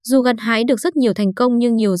Dù gặt hái được rất nhiều thành công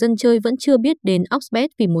nhưng nhiều dân chơi vẫn chưa biết đến Oxbet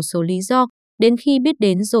vì một số lý do, đến khi biết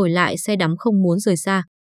đến rồi lại say đắm không muốn rời xa.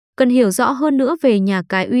 Cần hiểu rõ hơn nữa về nhà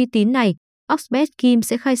cái uy tín này, Oxbet Kim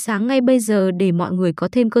sẽ khai sáng ngay bây giờ để mọi người có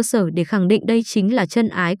thêm cơ sở để khẳng định đây chính là chân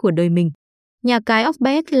ái của đời mình. Nhà cái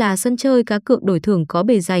Oxbet là sân chơi cá cược đổi thưởng có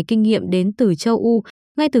bề dày kinh nghiệm đến từ châu Âu.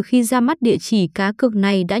 Ngay từ khi ra mắt địa chỉ cá cược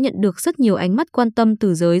này đã nhận được rất nhiều ánh mắt quan tâm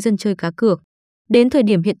từ giới dân chơi cá cược. Đến thời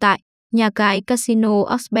điểm hiện tại, nhà cái Casino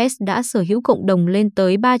Oxbet đã sở hữu cộng đồng lên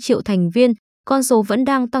tới 3 triệu thành viên, con số vẫn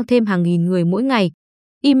đang tăng thêm hàng nghìn người mỗi ngày.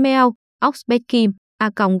 Email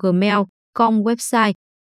oxbetkim@gmail.com, website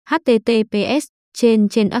https trên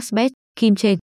Oxbet Kim trên